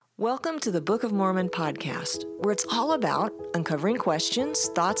Welcome to the Book of Mormon podcast, where it's all about uncovering questions,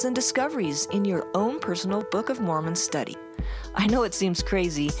 thoughts, and discoveries in your own personal Book of Mormon study. I know it seems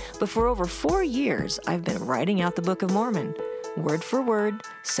crazy, but for over 4 years, I've been writing out the Book of Mormon, word for word,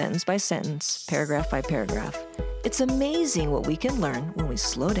 sentence by sentence, paragraph by paragraph. It's amazing what we can learn when we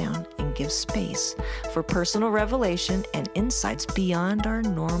slow down and give space for personal revelation and insights beyond our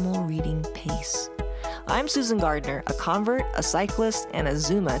normal reading pace. I'm Susan Gardner, a convert, a cyclist, and a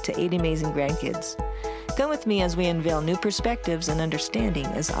Zuma to 8 amazing grandkids. Come with me as we unveil new perspectives and understanding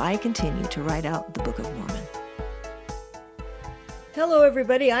as I continue to write out the Book of Mormon. Hello,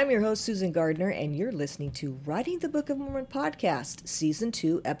 everybody. I'm your host, Susan Gardner, and you're listening to Writing the Book of Mormon podcast, Season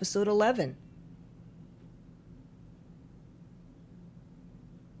 2, Episode 11.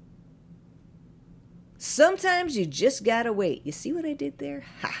 Sometimes you just gotta wait. You see what I did there?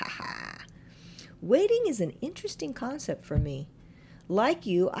 Ha ha ha. Waiting is an interesting concept for me. Like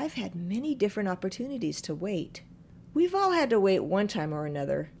you, I've had many different opportunities to wait. We've all had to wait one time or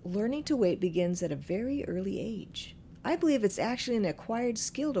another. Learning to wait begins at a very early age. I believe it's actually an acquired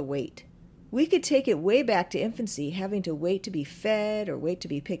skill to wait. We could take it way back to infancy, having to wait to be fed, or wait to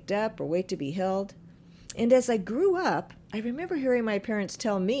be picked up, or wait to be held. And as I grew up, I remember hearing my parents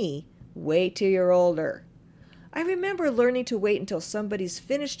tell me, "Wait till you're older." I remember learning to wait until somebody's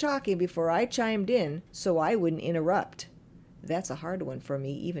finished talking before I chimed in so I wouldn't interrupt. That's a hard one for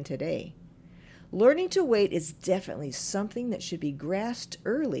me even today. Learning to wait is definitely something that should be grasped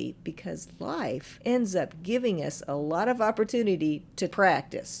early because life ends up giving us a lot of opportunity to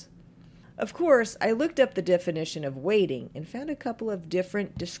practice. Of course, I looked up the definition of waiting and found a couple of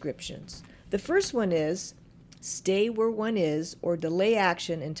different descriptions. The first one is stay where one is or delay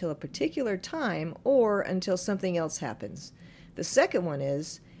action until a particular time or until something else happens. The second one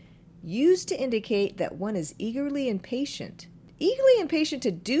is used to indicate that one is eagerly impatient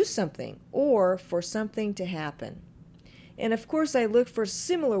to do something or for something to happen. And of course I looked for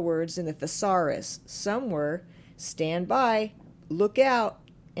similar words in the thesaurus. Some were stand by, look out,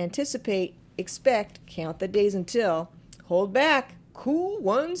 anticipate, expect, count the days until, hold back, cool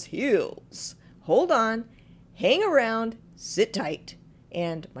one's heels, hold on, hang around, sit tight,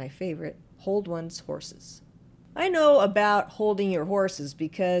 and my favorite, hold one's horses. I know about holding your horses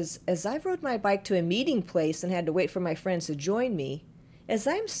because as I rode my bike to a meeting place and had to wait for my friends to join me, as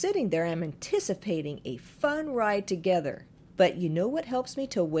I'm sitting there, I'm anticipating a fun ride together. But you know what helps me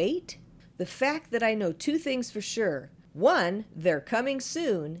to wait? The fact that I know 2 things for sure. 1, they're coming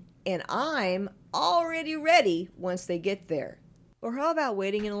soon, and I'm already ready once they get there. Or how about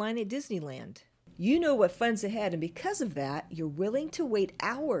waiting in line at Disneyland? You know what fun's ahead, and because of that, you're willing to wait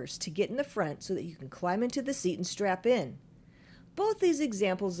hours to get in the front so that you can climb into the seat and strap in. Both these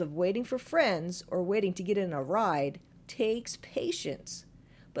examples of waiting for friends or waiting to get in a ride takes patience.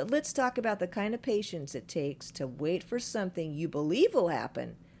 But let's talk about the kind of patience it takes to wait for something you believe will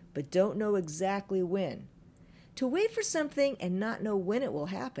happen, but don't know exactly when. To wait for something and not know when it will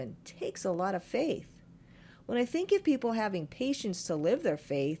happen takes a lot of faith. When I think of people having patience to live their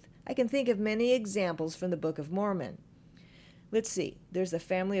faith, I can think of many examples from the Book of Mormon. Let's see. There's the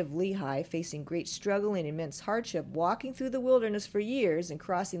family of Lehi facing great struggle and immense hardship, walking through the wilderness for years and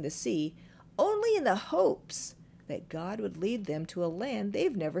crossing the sea, only in the hopes that God would lead them to a land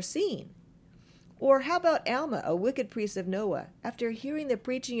they've never seen. Or how about Alma, a wicked priest of Noah, after hearing the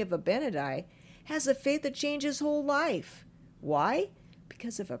preaching of Abinadi, has a faith that changed his whole life. Why?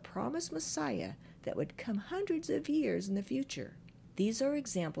 Because of a promised Messiah that would come hundreds of years in the future. These are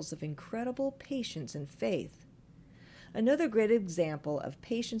examples of incredible patience and faith. Another great example of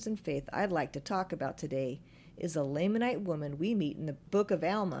patience and faith I'd like to talk about today is a Lamanite woman we meet in the book of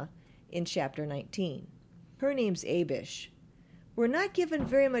Alma in chapter 19. Her name's Abish. We're not given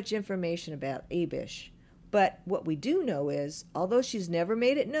very much information about Abish, but what we do know is, although she's never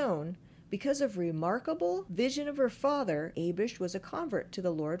made it known, because of remarkable vision of her father, Abish was a convert to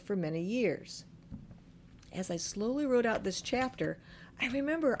the Lord for many years. As I slowly wrote out this chapter, I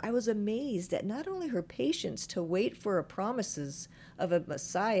remember I was amazed at not only her patience to wait for her promises of a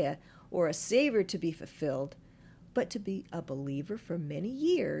Messiah or a Savior to be fulfilled, but to be a believer for many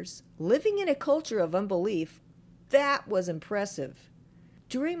years, living in a culture of unbelief. That was impressive.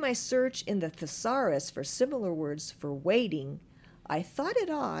 During my search in the thesaurus for similar words for waiting, I thought it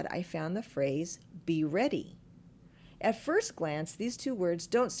odd I found the phrase, be ready. At first glance, these 2 words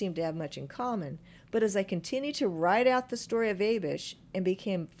don't seem to have much in common, but as I continued to write out the story of Abish and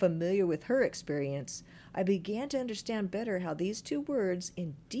became familiar with her experience, I began to understand better how these 2 words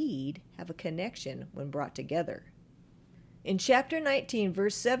indeed have a connection when brought together. In chapter 19,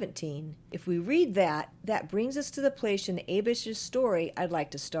 verse 17, if we read that, that brings us to the place in Abish's story I'd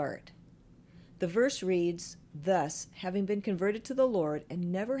like to start. The verse reads, "Thus, having been converted to the Lord,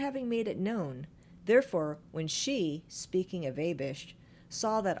 and never having made it known, therefore, when she," speaking of Abish,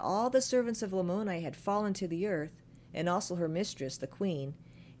 "saw that all the servants of Lamoni had fallen to the earth, and also her mistress, the queen,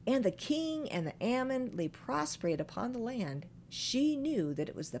 and the king and the Ammon lay prostrate upon the land, she knew that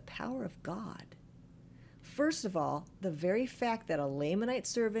it was the power of God." First of all, the very fact that a Lamanite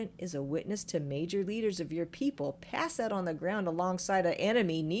servant is a witness to major leaders of your people pass out on the ground alongside an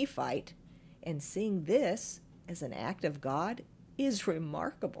enemy Nephite, and seeing this as an act of God is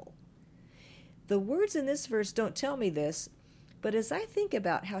remarkable. The words in this verse don't tell me this, but as I think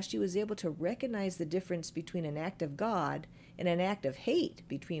about how she was able to recognize the difference between an act of God and an act of hate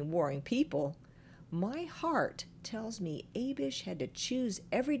between warring people, my heart tells me Abish had to choose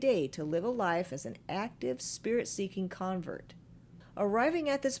every day to live a life as an active, spirit-seeking convert. Arriving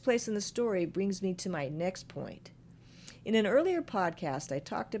at this place in the story brings me to my next point. In an earlier podcast, I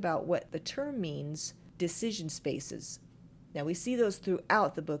talked about what the term means, decision spaces. Now, we see those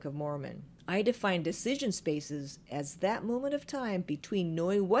throughout the Book of Mormon. I define decision spaces as that moment of time between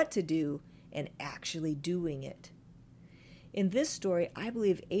knowing what to do and actually doing it. In this story, I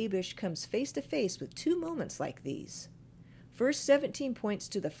believe Abish comes face to face with two moments like these. Verse 17 points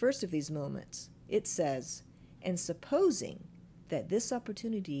to the first of these moments. It says, "And supposing that this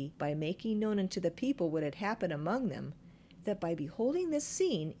opportunity by making known unto the people what had happened among them, that by beholding this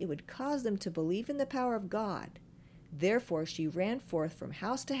scene it would cause them to believe in the power of God. Therefore she ran forth from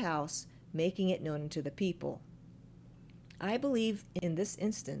house to house, making it known unto the people." I believe in this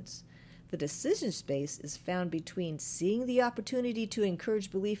instance, the decision space is found between seeing the opportunity to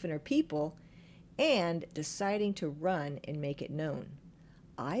encourage belief in her people and deciding to run and make it known.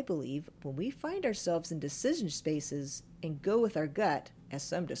 I believe when we find ourselves in decision spaces and go with our gut, as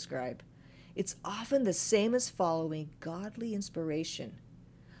some describe, it's often the same as following godly inspiration.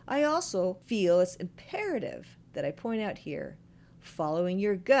 I also feel it's imperative that I point out here, following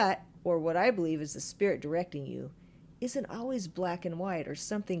your gut, or what I believe is the Spirit directing you, isn't always black and white or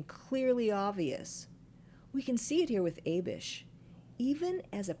something clearly obvious. We can see it here with Abish. Even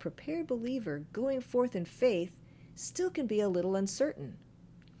as a prepared believer, going forth in faith still can be a little uncertain.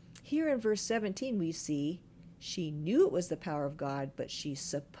 Here in verse 17 we see, she knew it was the power of God, but she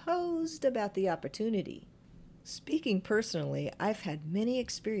supposed about the opportunity. Speaking personally, I've had many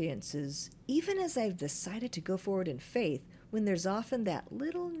experiences, even as I've decided to go forward in faith, when there's often that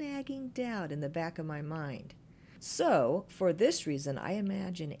little nagging doubt in the back of my mind. So, for this reason, I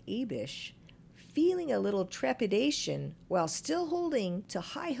imagine Abish feeling a little trepidation while still holding to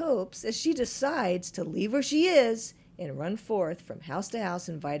high hopes as she decides to leave where she is and run forth from house to house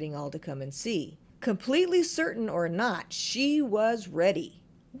inviting all to come and see. Completely certain or not, she was ready.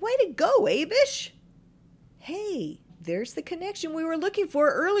 Way to go, Abish! Hey, there's the connection we were looking for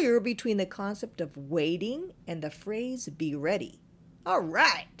earlier between the concept of waiting and the phrase be ready. All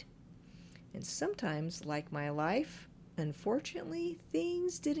right! And sometimes, like my life, unfortunately,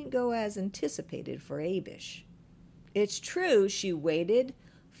 things didn't go as anticipated for Abish. It's true, she waited,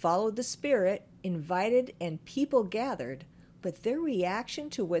 followed the Spirit, invited, and people gathered, but their reaction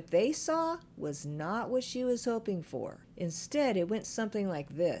to what they saw was not what she was hoping for. Instead, it went something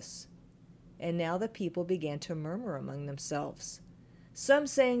like this. And now the people began to murmur among themselves, some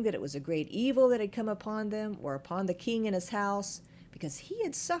saying that it was a great evil that had come upon them or upon the king and his house, because he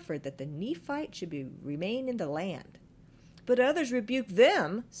had suffered that the Nephite should remain in the land. But others rebuked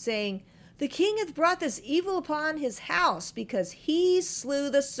them, saying, "The king hath brought this evil upon his house, because he slew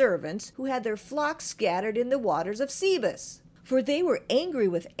the servants who had their flocks scattered in the waters of Sebus. For they were angry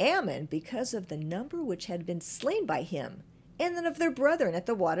with Ammon because of the number which had been slain by him, and then of their brethren at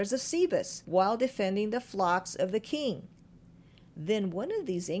the waters of Sebus, while defending the flocks of the king. Then one of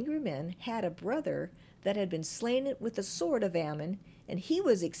these angry men had a brother that had been slain with the sword of Ammon, and he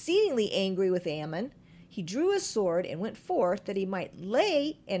was exceedingly angry with Ammon. He drew his sword and went forth that he might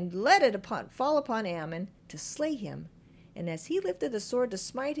let it fall upon Ammon to slay him. And as he lifted the sword to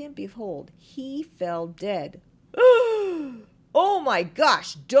smite him, behold, he fell dead." Oh my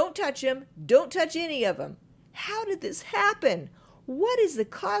gosh, don't touch him. Don't touch any of them. How did this happen? What is the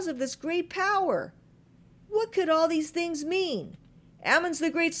cause of this great power? What could all these things mean? Ammon's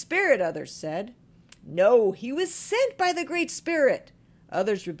the Great Spirit, others said. No, he was sent by the Great Spirit.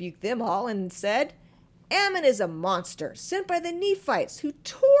 Others rebuked them all and said, Ammon is a monster, sent by the Nephites who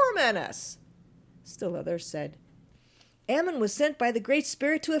torment us. Still others said, Ammon was sent by the Great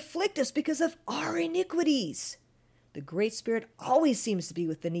Spirit to afflict us because of our iniquities. The Great Spirit always seems to be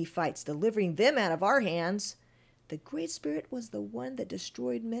with the Nephites, delivering them out of our hands. the Great Spirit was the one that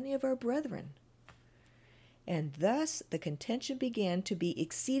destroyed many of our brethren. And thus the contention began to be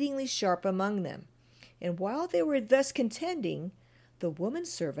exceedingly sharp among them. And while they were thus contending, the woman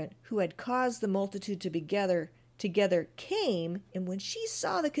servant who had caused the multitude to be together came, and when she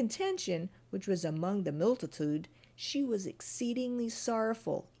saw the contention which was among the multitude, she was exceedingly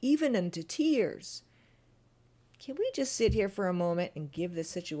sorrowful, even unto tears. Can we just sit here for a moment and give this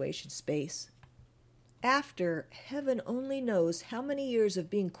situation space? After heaven only knows how many years of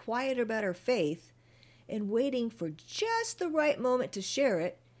being quiet about her faith and waiting for just the right moment to share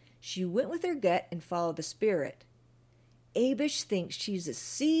it, she went with her gut and followed the Spirit. Abish thinks she's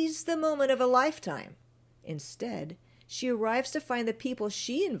seized the moment of a lifetime. Instead, she arrives to find the people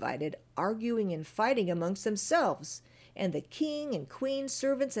she invited arguing and fighting amongst themselves, and the king and queen,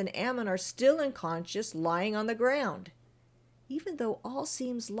 servants, and Ammon are still unconscious, lying on the ground. Even though all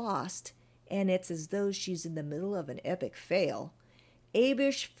seems lost, and it's as though she's in the middle of an epic fail,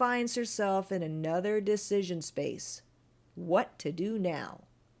 Abish finds herself in another decision space. What to do now?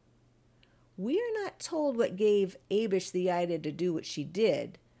 We are not told what gave Abish the idea to do what she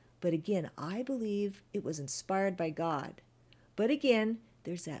did, but again, I believe it was inspired by God. But again,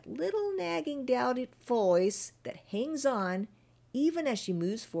 there's that little nagging doubted voice that hangs on even as she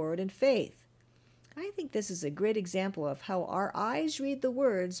moves forward in faith. I think this is a great example of how our eyes read the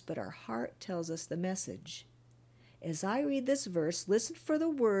words, but our heart tells us the message. As I read this verse, listen for the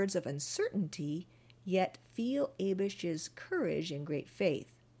words of uncertainty, yet feel Abish's courage and great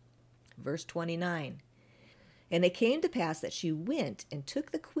faith. Verse 29. And it came to pass that she went and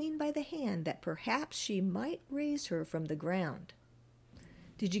took the queen by the hand, that perhaps she might raise her from the ground.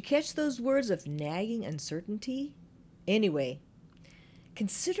 Did you catch those words of nagging uncertainty? Anyway,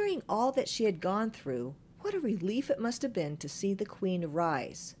 considering all that she had gone through, what a relief it must have been to see the queen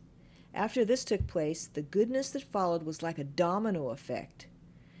rise. After this took place, the goodness that followed was like a domino effect.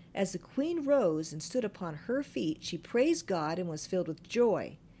 As the queen rose and stood upon her feet, she praised God and was filled with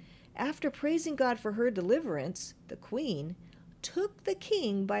joy. After praising God for her deliverance, the queen took the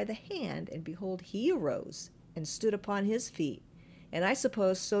king by the hand, and behold, he arose and stood upon his feet, and I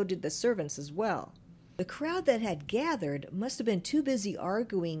suppose so did the servants as well. The crowd that had gathered must have been too busy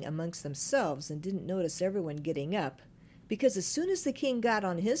arguing amongst themselves and didn't notice everyone getting up, because as soon as the king got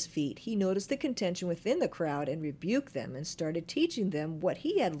on his feet, he noticed the contention within the crowd and rebuked them and started teaching them what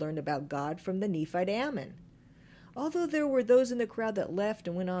he had learned about God from the Nephite Ammon. Although there were those in the crowd that left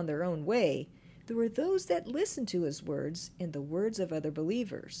and went on their own way, there were those that listened to his words and the words of other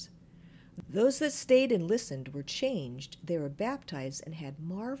believers. Those that stayed and listened were changed, they were baptized and had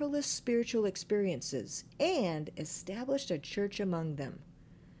marvelous spiritual experiences, and established a church among them.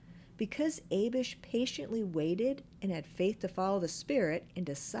 Because Abish patiently waited and had faith to follow the Spirit and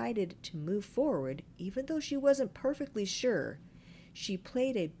decided to move forward, even though she wasn't perfectly sure, she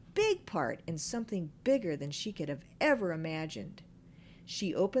played a big part in something bigger than she could have ever imagined.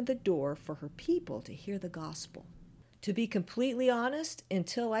 She opened the door for her people to hear the gospel. To be completely honest,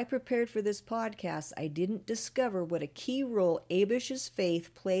 until I prepared for this podcast, I didn't discover what a key role Abish's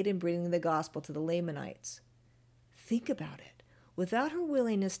faith played in bringing the gospel to the Lamanites. Think about it. Without her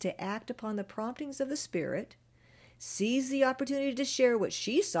willingness to act upon the promptings of the Spirit, seize the opportunity to share what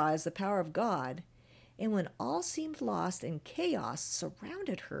she saw as the power of God, and when all seemed lost and chaos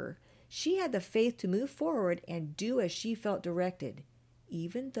surrounded her, she had the faith to move forward and do as she felt directed,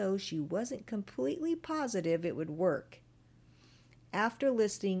 even though she wasn't completely positive it would work. After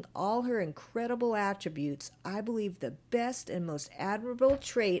listing all her incredible attributes, I believe the best and most admirable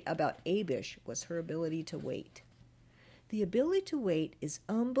trait about Abish was her ability to wait. The ability to wait is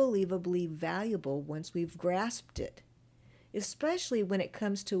unbelievably valuable once we've grasped it, especially when it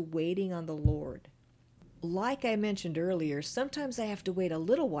comes to waiting on the Lord. Like I mentioned earlier, sometimes I have to wait a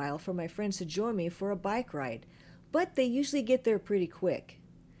little while for my friends to join me for a bike ride, but they usually get there pretty quick.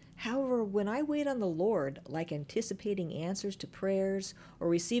 However, when I wait on the Lord, like anticipating answers to prayers or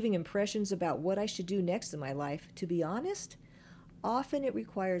receiving impressions about what I should do next in my life, to be honest, often it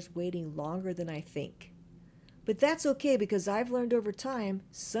requires waiting longer than I think. But that's okay, because I've learned over time,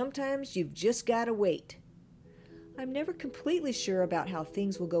 sometimes you've just got to wait. I'm never completely sure about how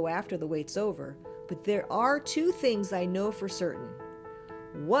things will go after the wait's over, but there are two things I know for certain.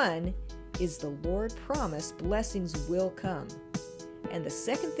 One is the Lord promised blessings will come. And the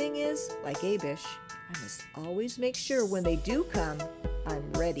second thing is, like Abish, I must always make sure when they do come,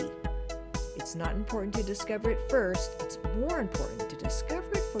 I'm ready. It's not important to discover it first, it's more important to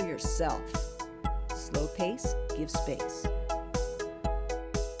discover it for yourself. Slow pace, give space.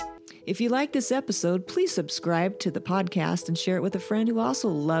 If you like this episode, please subscribe to the podcast and share it with a friend who also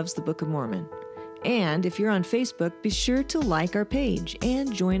loves the Book of Mormon. And if you're on Facebook, be sure to like our page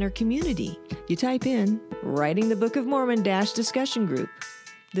and join our community. You type in Writing the Book of Mormon Discussion Group.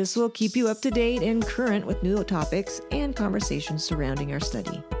 This will keep you up to date and current with new topics and conversations surrounding our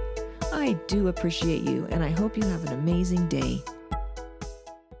study. I do appreciate you, and I hope you have an amazing day.